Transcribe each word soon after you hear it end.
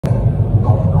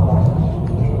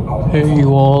Hey you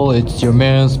all, it's your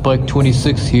man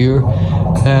Spike26 here,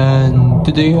 and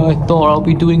today I thought I'll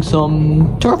be doing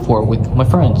some turf war with my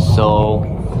friends. So,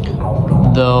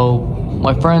 though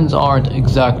my friends aren't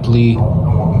exactly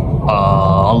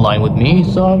online with me,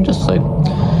 so I'm just like,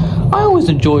 I always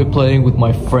enjoy playing with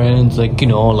my friends, like, you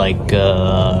know, like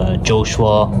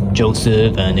Joshua,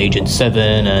 Joseph, and Agent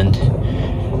 7, and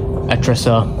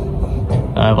Etressa.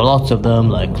 I have lots of them,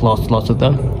 like lots of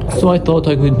them. So I thought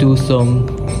I could do some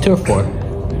turf war.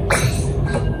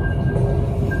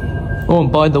 Oh,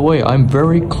 and by the way, I'm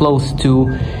very close to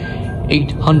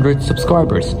 800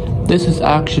 subscribers. This is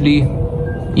actually,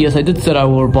 yes, I did say I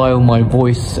will buy my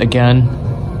voice again,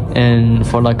 and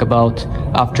for like about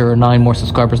after 9 more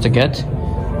subscribers to get.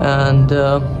 And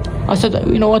I said,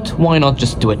 you know what? Why not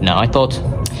just do it now? I thought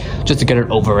just to get it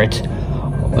over it.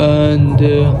 And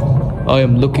I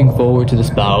am looking forward to this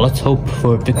battle. Let's hope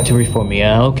for victory for me.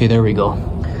 Yeah, okay, there we go.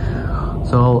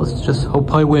 So let's just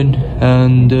hope I win,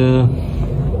 and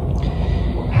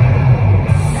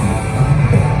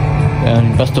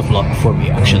best of luck for me,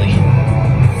 actually.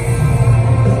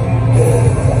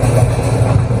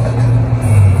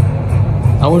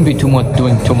 I wouldn't be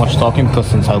doing too much talking, because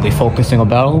since I'll be focusing on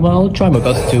battle, but I'll try my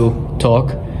best to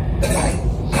talk.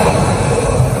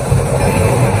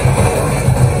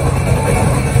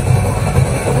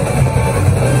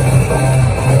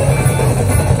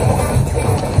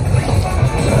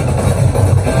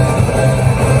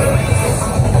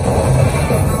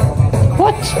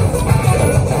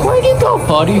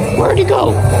 Buddy, where'd you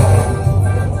go?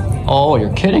 Oh,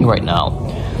 you're kidding right now.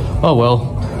 Oh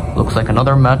well, looks like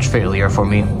another match failure for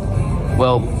me.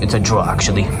 Well, it's a draw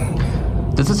actually.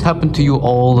 Does this happen to you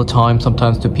all the time,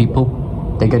 sometimes to people?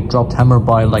 They get dropped hammer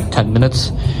by like 10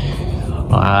 minutes?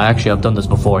 Actually, I've done this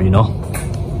before, you know.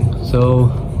 So,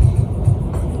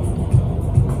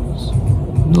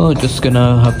 I'm just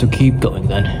gonna have to keep going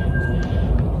then.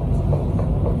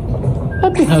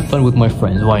 Let me have fun with my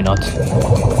friends, why not?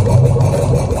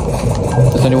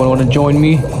 Does anyone want to join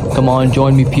me? Come on,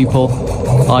 join me, people.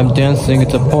 I'm dancing,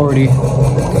 it's a party.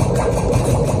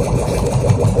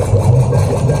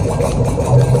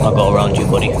 I'll go around you,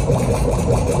 buddy.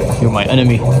 You're my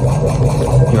enemy.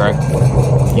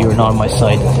 You're not on my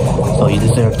side, so you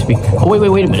deserve to be. Oh,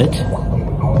 wait a minute.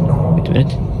 Wait a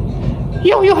minute.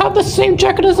 Yo, you have the same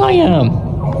jacket as I am.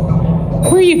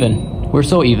 We're even. We're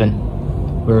so even.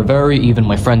 We're very even,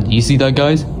 my friend. You see that,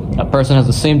 guys? That person has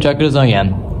the same jacket as I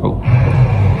am. Oh.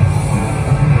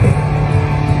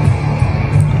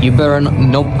 You better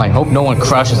nope. I hope no one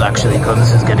crashes actually, because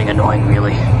this is getting annoying,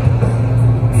 really.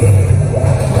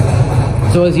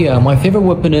 So yeah, my favorite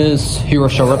weapon is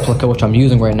Hirosha Replica, which I'm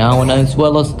using right now, and as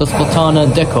well as the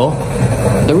Splatoon Deco.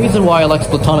 The reason why I like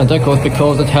Splatoon Deco is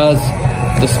because it has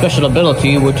the special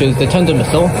ability, which is the Tendon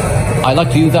Missile. I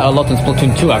like to use that a lot in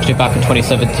Splatoon 2, actually, back in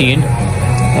 2017.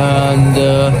 And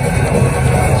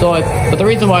but the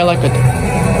reason why I like it.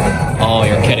 Oh,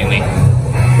 you're kidding me.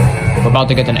 We're about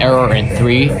to get an error in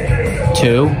 3,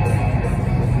 2.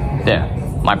 There.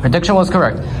 My prediction was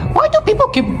correct. Why do people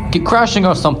keep crashing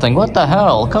or something? What the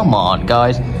hell? Come on,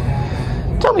 guys.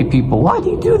 Tell me, people, why do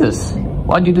you do this?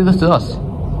 Why do you do this to us?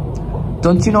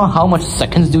 Don't you know how much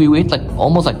seconds do we wait? Like,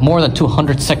 almost like more than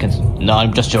 200 seconds. No,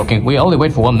 I'm just joking. We only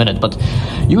wait for 1 minute, but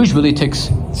usually it takes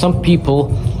some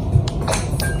people...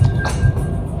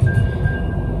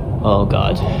 Oh,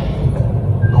 God.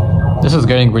 This is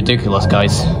getting ridiculous,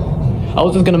 guys. I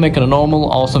was just gonna make a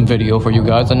normal, awesome video for you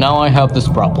guys, and now I have this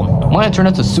problem. My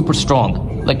internet is super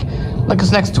strong. Like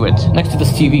it's next to it, next to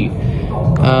this TV.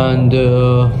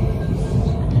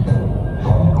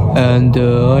 And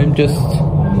I'm just...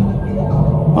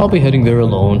 I'll be heading there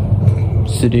alone.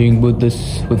 Sitting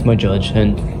with my judge,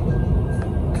 and...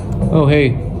 Oh,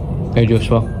 hey. Hey,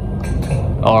 Joshua.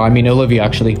 Oh, I mean Olivia,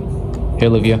 actually. Hey,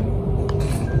 Olivia.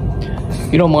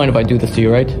 You don't mind if I do this to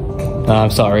you, right? I'm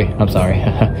sorry.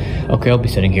 Okay, I'll be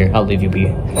sitting here. I'll leave you be.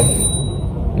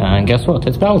 And guess what?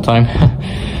 It's battle time.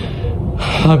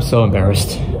 I'm so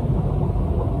embarrassed.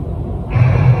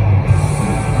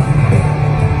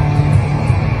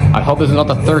 I hope this is not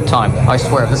the 3rd time. I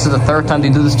swear, if this is the 3rd time they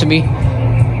do this to me,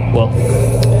 well,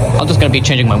 I'm just gonna be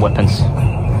changing my weapons.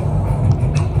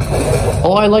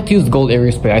 Oh, I like to use gold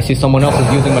area spray. I see someone else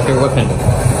is using my favorite weapon.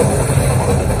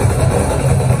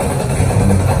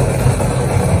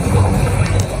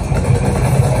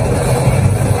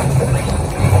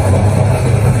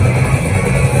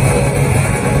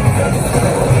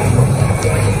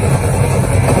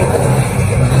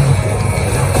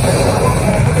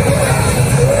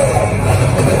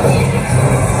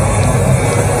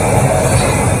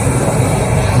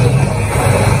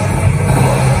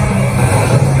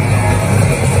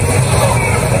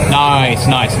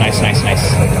 Nice, nice, nice, nice,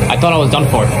 nice. I thought I was done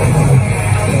for.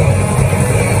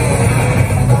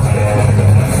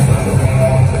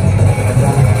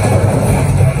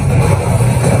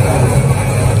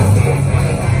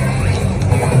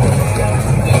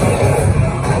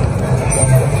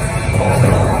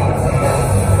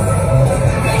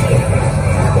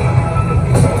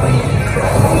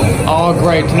 Oh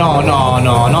great, no,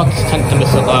 not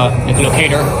Tentamus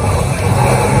locator.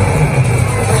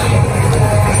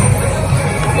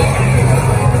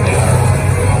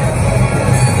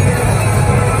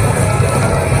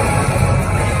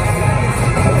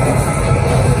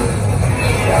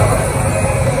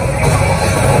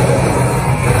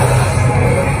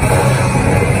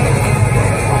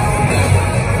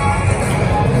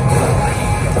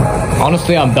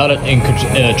 Honestly, I'm better in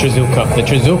Trizuka. The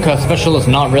Trizuka special is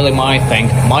not really my thing.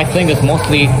 My thing is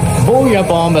mostly Booyah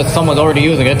Bomb, as someone's already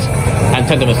using it, and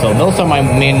Tentamuscle. Those are my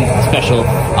main special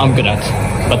I'm good at.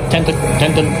 But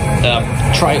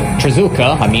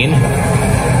Trizuka, I mean,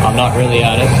 I'm not really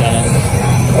at it.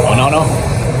 Oh no.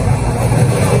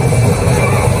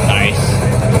 Nice.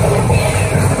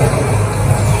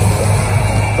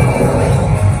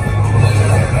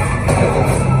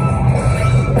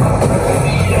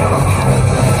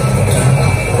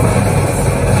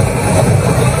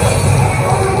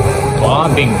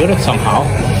 I'm being good at somehow.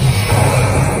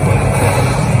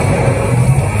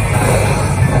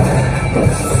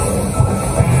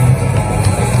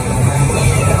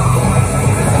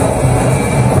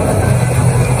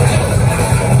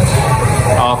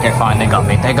 Okay, fine, they got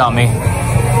me.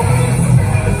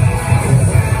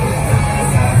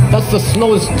 That's the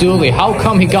slowest dually. How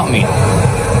come he got me?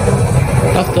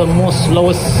 That's the most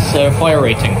slowest fire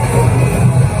rating.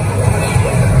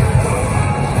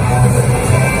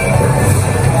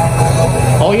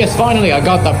 Oh yes, finally, I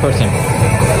got that person.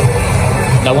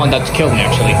 The one that killed me,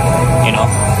 actually, you know.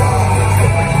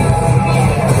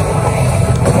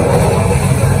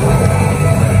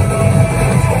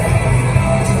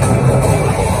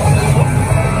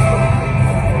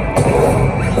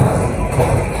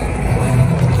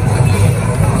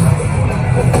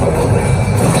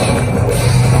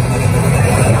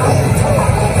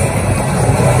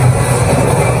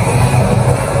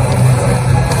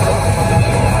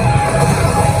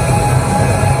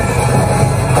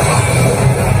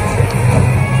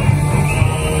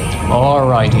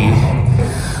 Alrighty,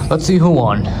 let's see who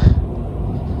won.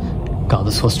 God,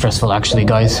 this was stressful actually,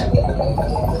 guys.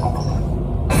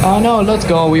 Oh no, let's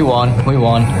go, we won.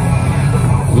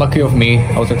 Lucky of me,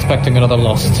 I was expecting another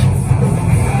lost.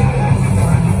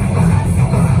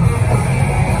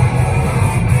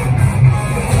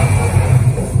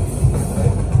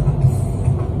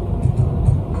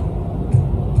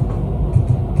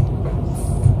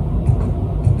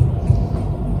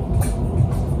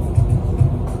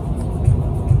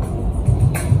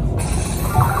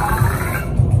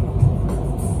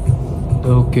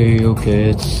 Okay,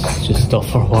 it's just stop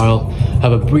for a while.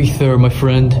 Have a breather, my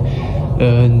friend.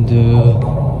 And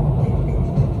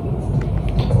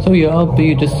so yeah, I'll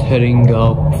be just heading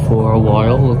up for a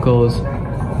while because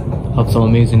I have some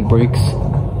amazing breaks.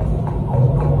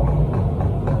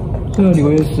 So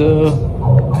anyways,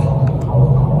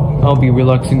 I'll be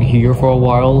relaxing here for a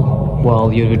while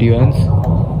the video ends.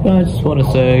 I just want to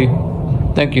say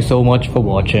thank you so much for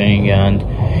watching, and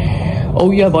oh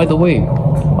yeah, by the way,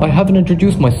 I haven't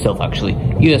introduced myself actually.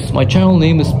 Yes, my channel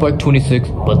name is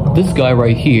Spike26, but this guy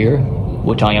right here,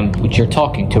 which you're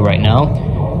talking to right now,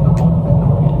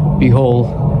 behold,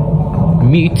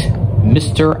 meet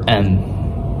Mr. M.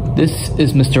 This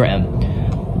is Mr. M.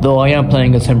 Though I am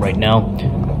playing as him right now.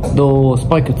 Though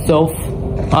Spike itself,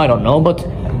 I don't know, but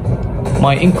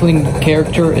my inkling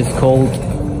character is called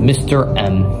Mr.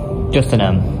 M. Just an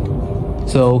M.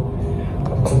 So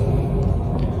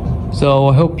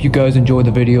I hope you guys enjoyed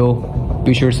the video.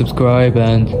 Be sure to subscribe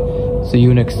and see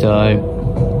you next time.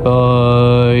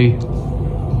 Bye.